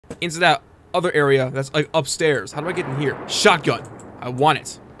into that other area that's like upstairs. How do I get in here? Shotgun. I want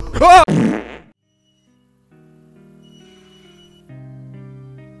it. Ah!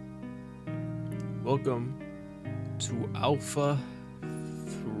 Welcome to Alpha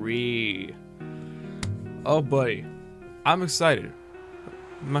 3. Oh, buddy. I'm excited.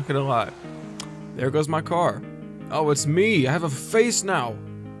 I'm not gonna lie. There goes my car. Oh, it's me. I have a face now.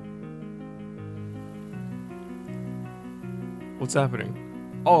 What's happening?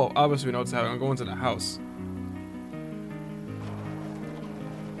 Oh, obviously we know what's happening. I'm going to the house.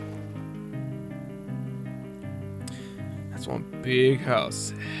 That's one big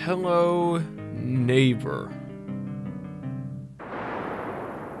house. Hello, neighbor.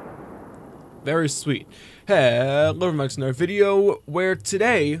 Very sweet. Hello, everyone, to another video where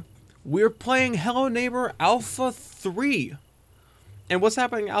today we're playing Hello Neighbor Alpha 3. And what's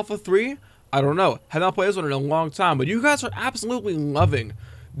happening in Alpha 3? I don't know. Have not played this one in a long time, but you guys are absolutely loving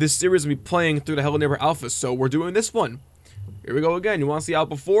this series of me playing through the Hello Neighbor Alpha, so we're doing this one. Here we go again. You want to see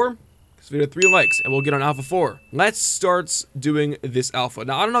Alpha 4? This video 3 likes, and we'll get on Alpha 4. Let's start doing this Alpha.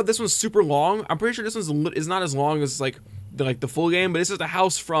 Now, I don't know if this one's super long. I'm pretty sure this one's is not as long as like the full game, but this is the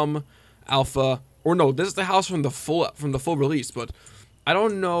house from Alpha, or no, this is the house from the full release, but I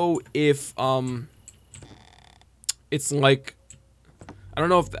don't know if it's like, I don't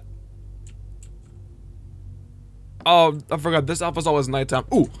know if that. Oh, I forgot. This alpha's always nighttime.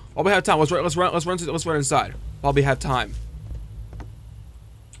 Ooh, while we have time, let's run inside. While we have time.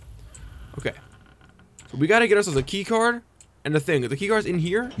 Okay. So we gotta get ourselves a key card and the thing. If the key card's in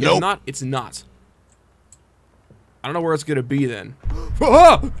here, nope. If not, it's not. I don't know where it's gonna be then.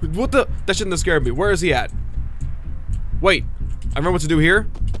 Ah! What the? That shouldn't have scared me. Where is he at? Wait, I remember what to do here.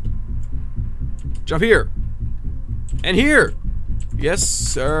 Jump here. And here. Yes,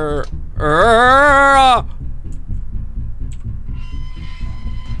 sir.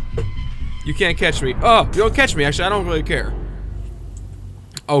 You can't catch me. Oh, you don't catch me. Actually, I don't really care.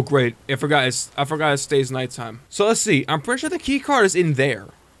 Oh, great. I forgot it stays nighttime. So let's see. I'm pretty sure the key card is in there.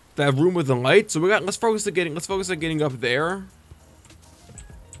 That room with the light. So let's focus on getting up there.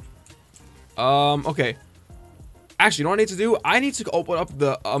 Okay. Actually, you know what I need to do? I need to open up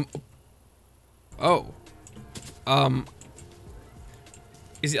the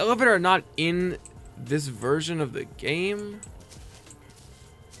is the elevator not in this version of the game?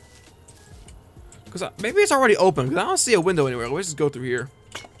 Because maybe it's already open, because I don't see a window anywhere. Let's just go through here.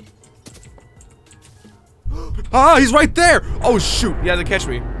 Ah, he's right there! Oh, shoot. He had to catch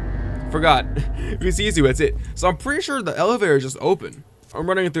me. Forgot. It's easy, that's it. So I'm pretty sure the elevator is just open. I'm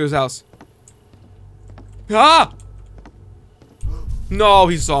running through his house. Ah! No,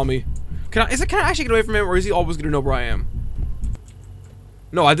 he saw me. Can I actually get away from him, or is he always going to know where I am?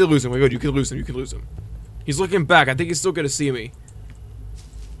 No, I did lose him. Wait, good. You can lose him. You can lose him. He's looking back. I think he's still going to see me.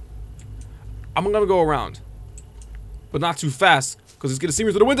 I'm gonna go around, but not too fast, because he's gonna see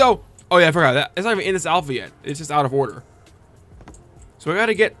me through the window. Oh yeah, I forgot that. It's not even in this alpha yet. It's just out of order. So I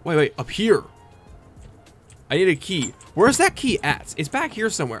gotta get, wait, up here. I need a key. Where's that key at? It's back here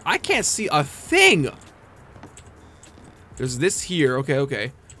somewhere. I can't see a thing. There's this here.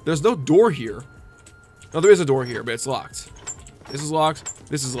 Okay. There's no door here. No, there is a door here, but it's locked. This is locked.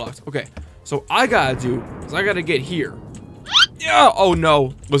 This is locked. Okay. So I gotta do is I gotta get here. Yeah! Oh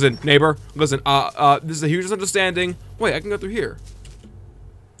no. Listen, neighbor. Listen, this is a huge misunderstanding. Wait, I can go through here.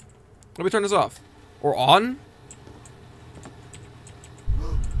 Let me turn this off. Or on?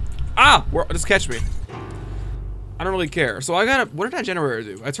 Ah! Just catch me. I don't really care. So I gotta, what did that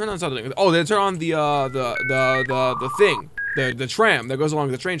generator do? I turned on something. Oh, they turn on the thing. The tram that goes along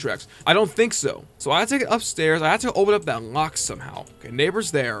the train tracks. I don't think so. So I have to take it upstairs. I have to open up that lock somehow. Okay,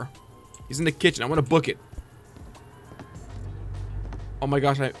 neighbor's there. He's in the kitchen. I'm gonna book it. Oh my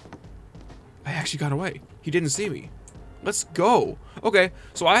gosh, I actually got away. He didn't see me. Let's go. Okay,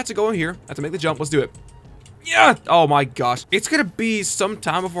 so I have to go in here. I have to make the jump. Let's do it. Yeah! Oh my gosh. It's gonna be some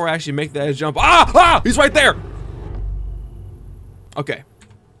time before I actually make that jump. Ah! He's right there! Okay.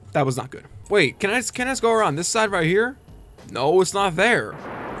 That was not good. Wait, can I just go around this side right here? No, it's not there.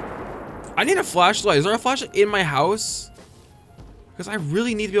 I need a flashlight. Is there a flashlight in my house? Because I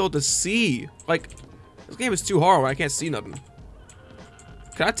really need to be able to see. Like, this game is too hard when I can't see nothing.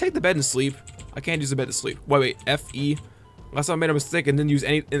 Can I take the bed and sleep? I can't use the bed to sleep. Wait, F-E. Last time I made a mistake and didn't use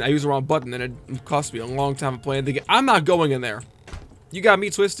and I used the wrong button, and it cost me a long time of playing the game. I'm not going in there. You got me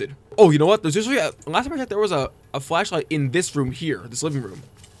twisted. Oh, you know what? There's usually last time I checked, there was a flashlight in this room here, this living room.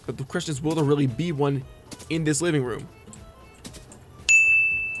 But the question is, will there really be one in this living room?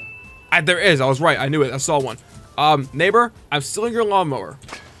 There is. I was right. I knew it. I saw one. Neighbor, I'm stealing your lawnmower.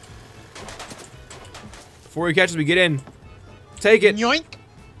 Before he catches me, get in. Take it. Yoink.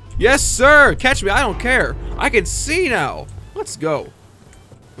 Yes, sir. Catch me. I don't care. I can see now. Let's go.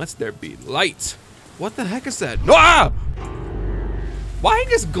 Let there be light. What the heck is that? Ah! Why are you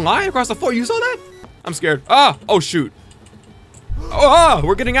just gliding across the floor? You saw that? I'm scared. Ah! Oh, shoot. Oh,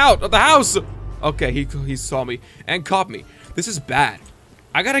 we're getting out of the house. Okay, he saw me and caught me. This is bad.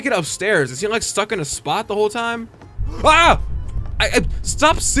 I gotta get upstairs. Is he like stuck in a spot the whole time? Ah!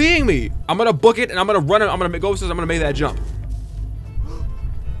 Stop seeing me. I'm gonna book it and I'm gonna run it. I'm gonna go upstairs. I'm gonna make that jump.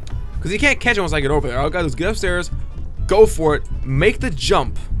 Because he can't catch it once I get over there. All I gotta do is get upstairs, go for it, make the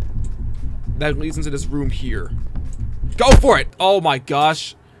jump. That leads into this room here. Go for it! Oh my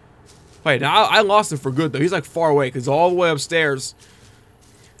gosh. Wait, now I lost him for good though. He's like far away because all the way upstairs.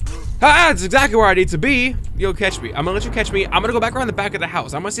 Ah, that's exactly where I need to be. You'll catch me. I'm gonna let you catch me. I'm gonna go back around the back of the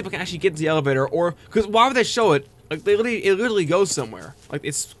house. I'm gonna see if I can actually get into the elevator, or because why would they show it? Like it literally goes somewhere. Like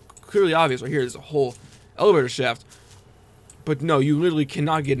it's clearly obvious right here. There's a whole elevator shaft. But no, you literally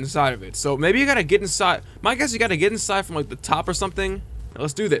cannot get inside of it. So maybe you gotta get inside. My guess, you gotta get inside from like the top or something. Now,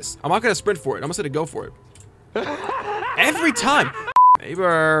 let's do this. I'm not gonna sprint for it. I'm just gonna go for it. Every time.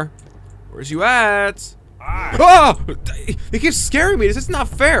 Neighbor, where's you at? Oh! He keeps scaring me. This is not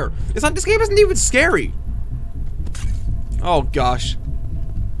fair. It's not. This game isn't even scary. Oh gosh.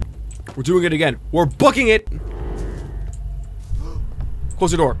 We're doing it again. We're booking it. Close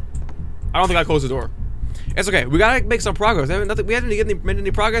the door. I don't think I closed the door. It's okay. We gotta make some progress. We haven't made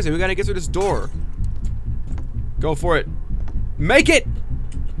any progress, and we gotta get through this door. Go for it. Make it!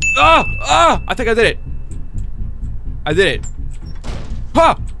 Ah! Ah! I think I did it. I did it.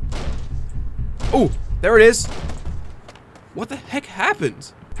 Ha! Oh, there it is. What the heck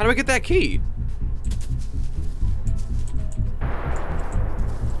happened? How do I get that key?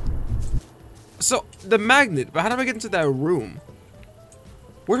 So, the magnet, but how do I get into that room?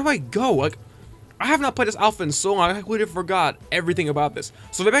 Where do I go? Like, I have not played this alpha in so long, I completely forgot everything about this.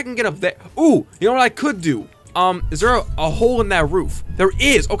 So maybe I can get up there. Ooh, you know what I could do? Is there a hole in that roof? There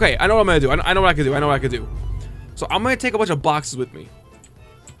is. Okay, I know what I'm gonna do. I know what I can do. I know what I can do. So I'm gonna take a bunch of boxes with me.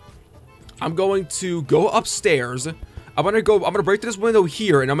 I'm going to go upstairs. I'm gonna break through this window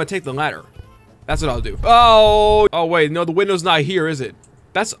here, and I'm gonna take the ladder. That's what I'll do. Oh wait, no, the window's not here, is it?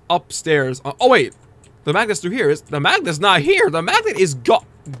 That's upstairs. Oh wait, the magnet's through here. The magnet's not here. The magnet is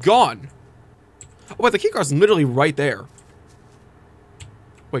gone. Oh wait, the keycard's literally right there.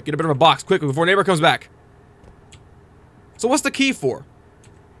 Wait, get a bit of a box quickly before neighbor comes back. So what's the key for?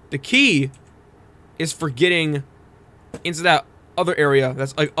 The key is for getting into that other area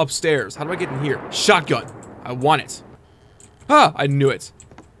that's like upstairs. How do I get in here? Shotgun. I want it. Ah, I knew it.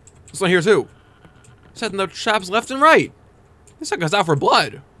 This one here too. Setting the traps left and right. This guy's out for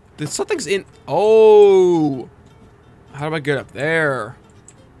blood. Something's in. Oh. How do I get up there?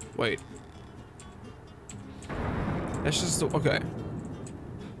 Wait. That's just okay.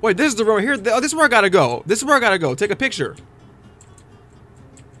 Wait, this is the room here. Oh, this is where I gotta go. This is where I gotta go. Take a picture.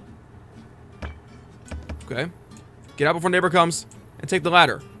 Okay. Get out before neighbor comes and take the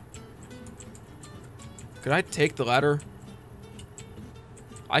ladder. Can I take the ladder?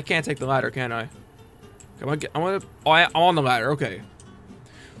 I can't take the ladder, can I? I'm on the ladder. Okay.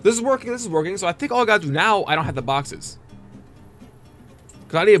 This is working. This is working. So I think all I gotta do now, I don't have the boxes.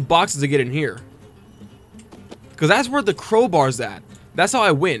 Because I need boxes to get in here. Because that's where the crowbar's at. That's how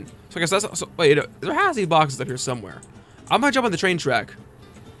I win. So I guess that's... So, wait, there has to be boxes up here somewhere. I'm going to jump on the train track.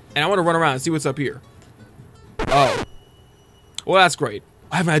 And I want to run around and see what's up here. Oh. Well, that's great.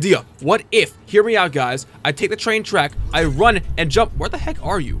 I have an idea. What if... Hear me out, guys. I take the train track. I run and jump. Where the heck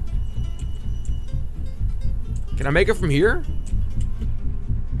are you? Can I make it from here?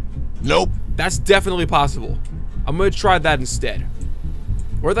 Nope. That's definitely possible. I'm going to try that instead.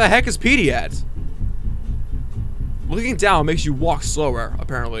 Where the heck is Petey at? Looking down makes you walk slower,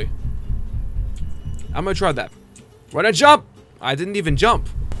 apparently. I'm gonna try that. Run and jump! I didn't even jump.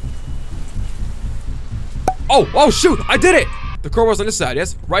 Oh, shoot! I did it! The crowbar's on this side,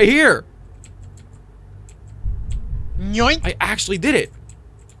 yes? Right here! Yoink. I actually did it!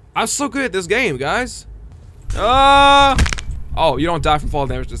 I'm so good at this game, guys. Oh, you don't die from fall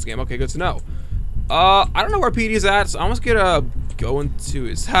damage in this game. Okay, good to know. I don't know where Petey's at, so I'm just gonna go into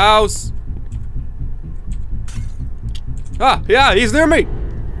his house. Ah, yeah, he's near me.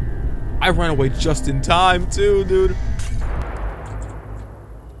 I ran away just in time, too, dude.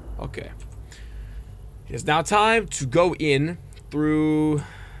 Okay. It is now time to go in through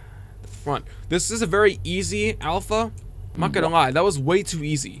the front. This is a very easy alpha. I'm not gonna lie, that was way too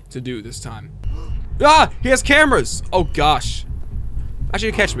easy to do this time. Ah, he has cameras. Oh, gosh.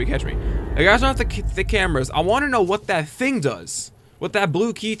 Actually, catch me. You guys don't have the cameras. I want to know what that thing does. What that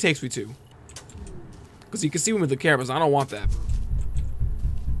blue key takes me to. Because you can see me with the cameras. I don't want that.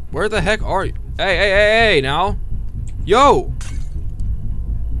 Where the heck are you? Hey, now. Yo!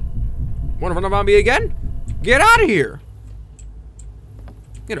 Wanna run around me again? Get out of here!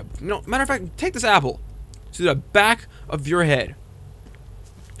 Matter of fact, take this apple to the back of your head.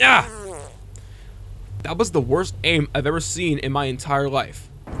 Ah! That was the worst aim I've ever seen in my entire life.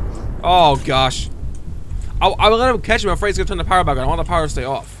 Oh gosh. I'll let him catch him. I'm afraid he's gonna turn the power back on. I want the power to stay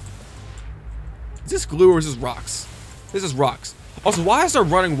off. Is this glue or is this rocks? This is rocks. Also, why is there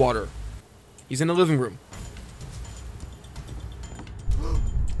running water? He's in the living room.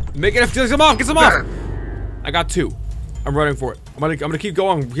 Make it. Get some off. Get some off. I got 2. I'm running for it. I'm gonna keep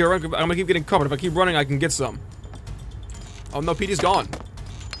going. Here, I'm gonna keep getting covered. If I keep running, I can get some. Oh no, Petey's gone.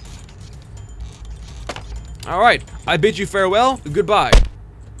 All right. I bid you farewell. Goodbye.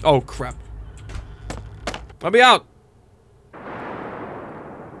 Oh crap. Let me out.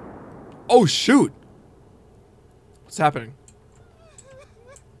 Oh shoot. What's happening?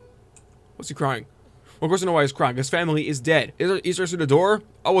 What's he crying? Well, of course I know why he's crying. His family is dead. Is there Easter eggs through the door?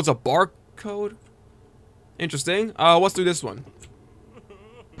 Oh, it's a barcode? Interesting. What's through this one?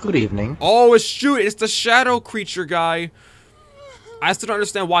 Good evening. Oh, it's the shadow creature guy. I still don't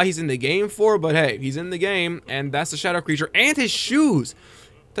understand why he's in the game for, but hey, he's in the game, and that's the shadow creature. And his shoes!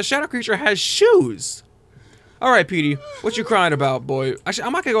 The shadow creature has shoes! Alright, Petey, what you crying about, boy? Actually,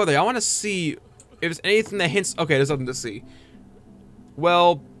 I'm not gonna go there. I want to see if there's anything that hints... Okay, there's nothing to see.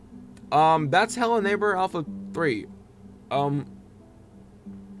 Well, that's Hello Neighbor Alpha 3.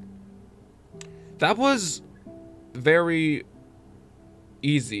 That was very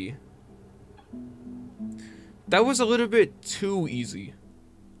easy. That was a little bit too easy.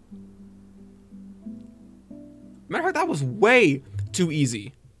 Matter of fact, that was way too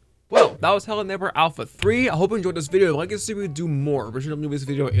easy. Well, that was Hello Neighbor Alpha 3. I hope you enjoyed this video. Like and see if we do more. Be sure to leave this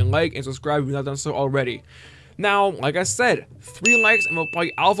video a like and subscribe if you've not done so already. Now, like I said, 3 likes and we'll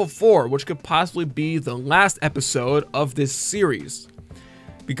play Alpha 4, which could possibly be the last episode of this series.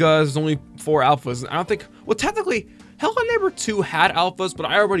 Because there's only 4 alphas. I don't think... Well, technically, Hello Neighbor 2 had alphas, but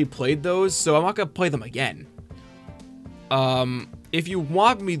I already played those, so I'm not going to play them again. If you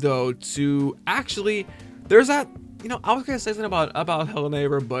want me, though, to... Actually, there's that... You know, I was going to say something about Hello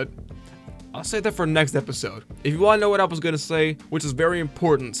Neighbor, but I'll say that for next episode. If you want to know what I was going to say, which is very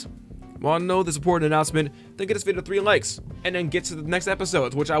important, want to know this important announcement, then get this video 3 likes, and then get to the next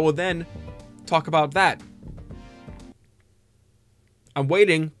episode, which I will then talk about that. I'm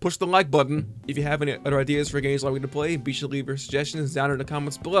waiting. Push the like button. If you have any other ideas for games I'd like me to play, be sure to leave your suggestions down in the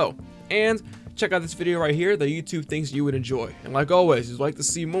comments below. And check out this video right here that YouTube thinks you would enjoy. And like always, if you'd like to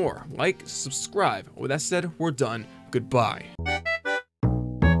see more, like, subscribe. With that said, we're done. Goodbye.